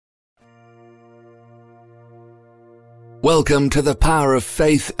Welcome to the Power of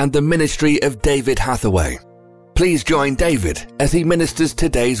Faith and the ministry of David Hathaway. Please join David as he ministers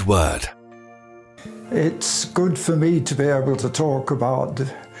today's word. It's good for me to be able to talk about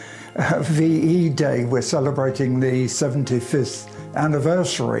VE Day. We're celebrating the 75th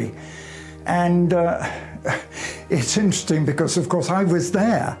anniversary. And it's interesting because, of course, I was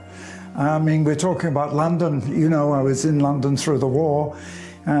there. I mean, we're talking about London. You know, I was in London through the war,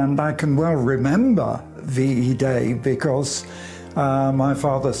 and I can well remember VE Day because my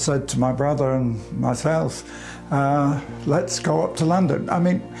father said to my brother and myself, let's go up to London. I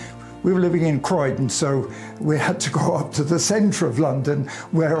mean, we were living in Croydon, so we had to go up to the centre of London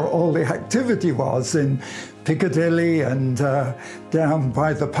where all the activity was, in Piccadilly and down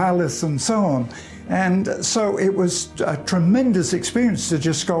by the Palace and so on. And so it was a tremendous experience to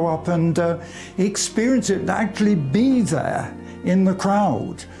just go up and experience it and actually be there in the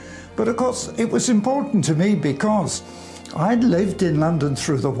crowd. But of course, it was important to me because I'd lived in London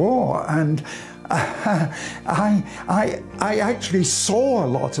through the war, and I actually saw a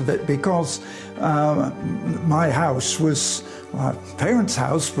lot of it because my parents'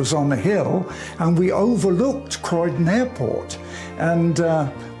 house was on a hill, and we overlooked Croydon Airport. And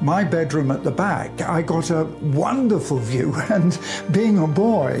my bedroom at the back, I got a wonderful view. And being a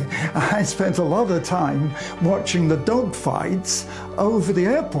boy, I spent a lot of time watching the dogfights over the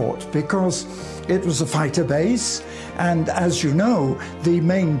airport because it was a fighter base. And as you know, the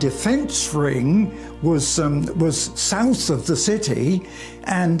main defense ring was south of the city,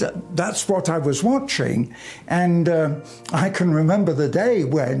 and that's what I was watching. And I can remember the day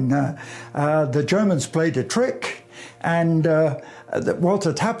when the Germans played a trick, and what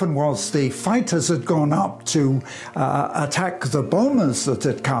had happened was the fighters had gone up to attack the bombers that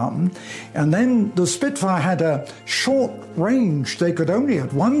had come, and then the Spitfire had a short range. They could only,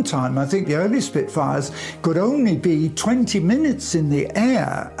 at one time, I think the early Spitfires could only be 20 minutes in the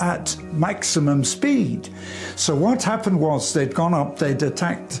air at maximum speed. So what happened was they'd gone up, they'd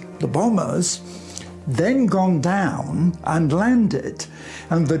attacked the bombers, then gone down and landed.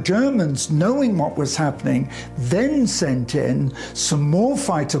 And the Germans, knowing what was happening, then sent in some more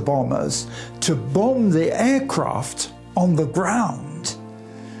fighter bombers to bomb the aircraft on the ground.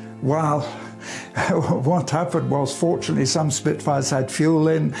 Well, what happened was, fortunately, some Spitfires had fuel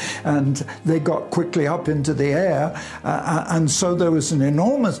in, and they got quickly up into the air, and so there was an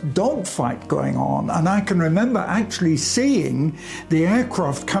enormous dogfight going on. And I can remember actually seeing the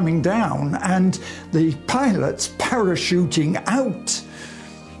aircraft coming down and the pilots parachuting out.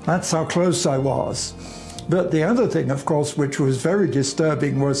 That's how close I was. But the other thing, of course, which was very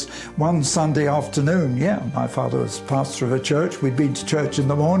disturbing, was one Sunday afternoon. Yeah, my father was pastor of a church. We'd been to church in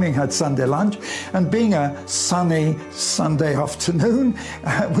the morning, had Sunday lunch, and being a sunny Sunday afternoon,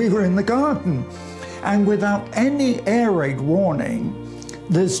 we were in the garden. And without any air raid warning,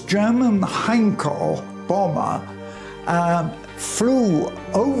 this German Heinkel bomber flew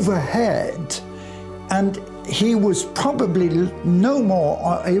overhead, and he was probably no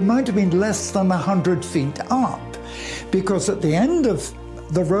more, it might have been less than 100 feet up, because at the end of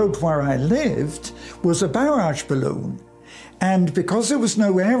the road where I lived was a barrage balloon. And because there was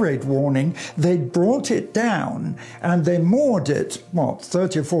no air raid warning, they brought it down and they moored it,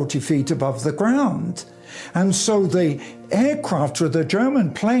 30 or 40 feet above the ground. And so the aircraft with the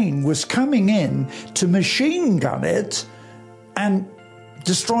German plane was coming in to machine gun it and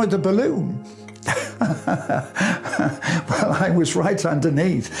destroy the balloon. Well, I was right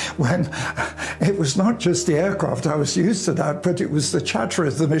underneath when it was not just the aircraft, I was used to that, but it was the chatter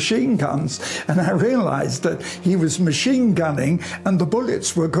of the machine guns. And I realized that he was machine gunning and the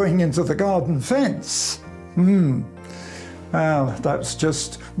bullets were going into the garden fence. Well, that's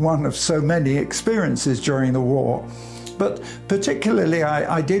just one of so many experiences during the war. But particularly,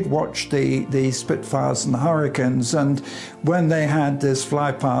 I did watch the Spitfires and the Hurricanes, and when they had this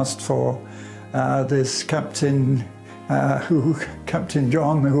fly past for this Captain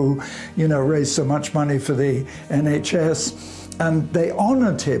John, who, raised so much money for the NHS, and they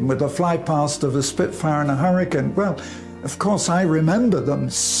honoured him with a fly past of a Spitfire and a Hurricane. Well, of course, I remember them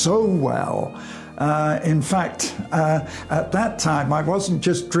so well. In fact, at that time, I wasn't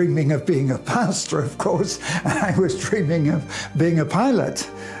just dreaming of being a pastor, of course. I was dreaming of being a pilot.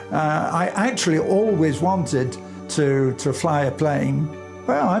 I actually always wanted to fly a plane.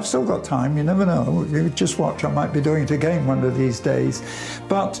 Well, I've still got time, you never know. You just watch, I might be doing it again one of these days.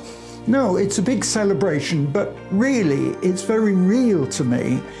 But no, it's a big celebration, but really, it's very real to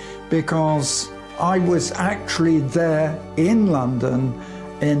me because I was actually there in London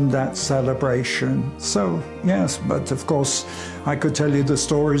in that celebration. So, yes, but of course, I could tell you the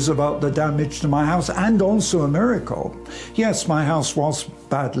stories about the damage to my house and also a miracle. Yes, my house was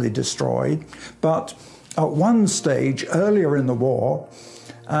badly destroyed, but at one stage earlier in the war,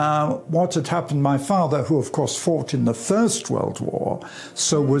 what had happened, my father, who of course fought in the First World War,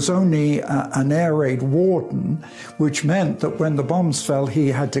 so was only an air raid warden, which meant that when the bombs fell, he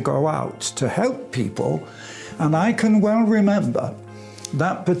had to go out to help people. And I can well remember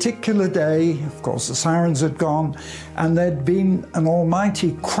that particular day, of course, the sirens had gone, and there'd been an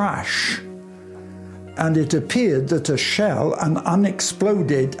almighty crash. And it appeared that a shell,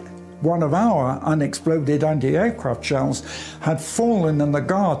 one of our unexploded anti-aircraft shells, had fallen in the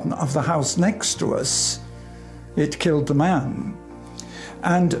garden of the house next to us. It killed the man.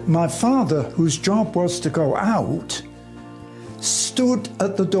 And my father, whose job was to go out, stood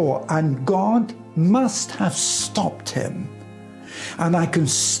at the door, and God must have stopped him. And I can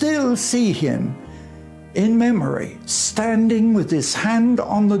still see him in memory, standing with his hand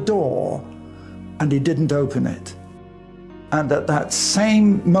on the door, and he didn't open it. And at that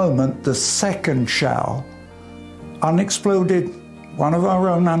same moment, the second shell, unexploded, one of our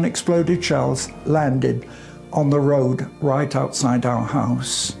own unexploded shells, landed on the road right outside our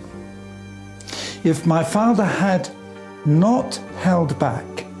house. If my father had not held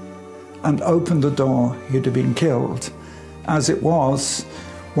back and opened the door, he'd have been killed. As it was,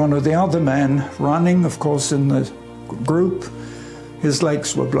 one of the other men running, of course, in the group, his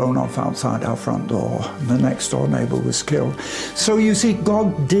legs were blown off outside our front door. The next door neighbor was killed. So you see,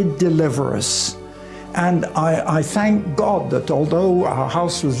 God did deliver us. And I thank God that although our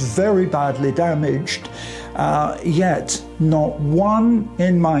house was very badly damaged, yet not one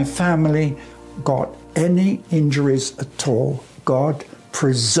in my family got any injuries at all. God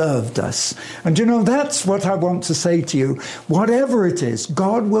preserved us. And you know, that's what I want to say to you. Whatever it is,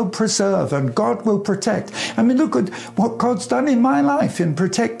 God will preserve and God will protect. I mean, look at what God's done in my life in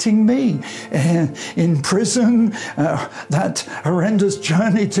protecting me. In prison, that horrendous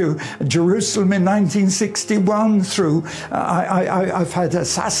journey to Jerusalem in 1961 through, I've had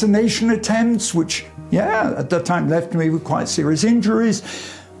assassination attempts, which, at the time left me with quite serious injuries.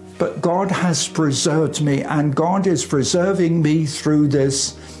 But God has preserved me, and God is preserving me through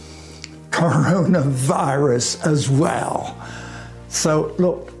this coronavirus as well. So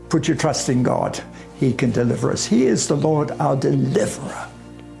look, put your trust in God. He can deliver us. He is the Lord, our deliverer.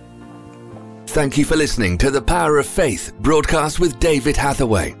 Thank you for listening to The Power of Faith broadcast with David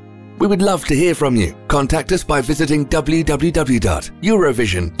Hathaway. We would love to hear from you. Contact us by visiting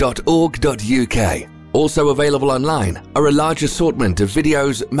www.eurovision.org.uk. Also available online are a large assortment of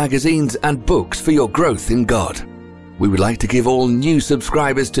videos, magazines and books for your growth in God. We would like to give all new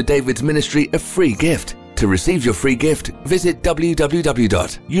subscribers to David's ministry a free gift. To receive your free gift, visit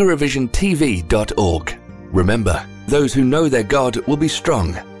www.eurovisiontv.org. Remember, those who know their God will be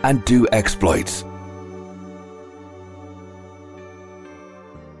strong and do exploits.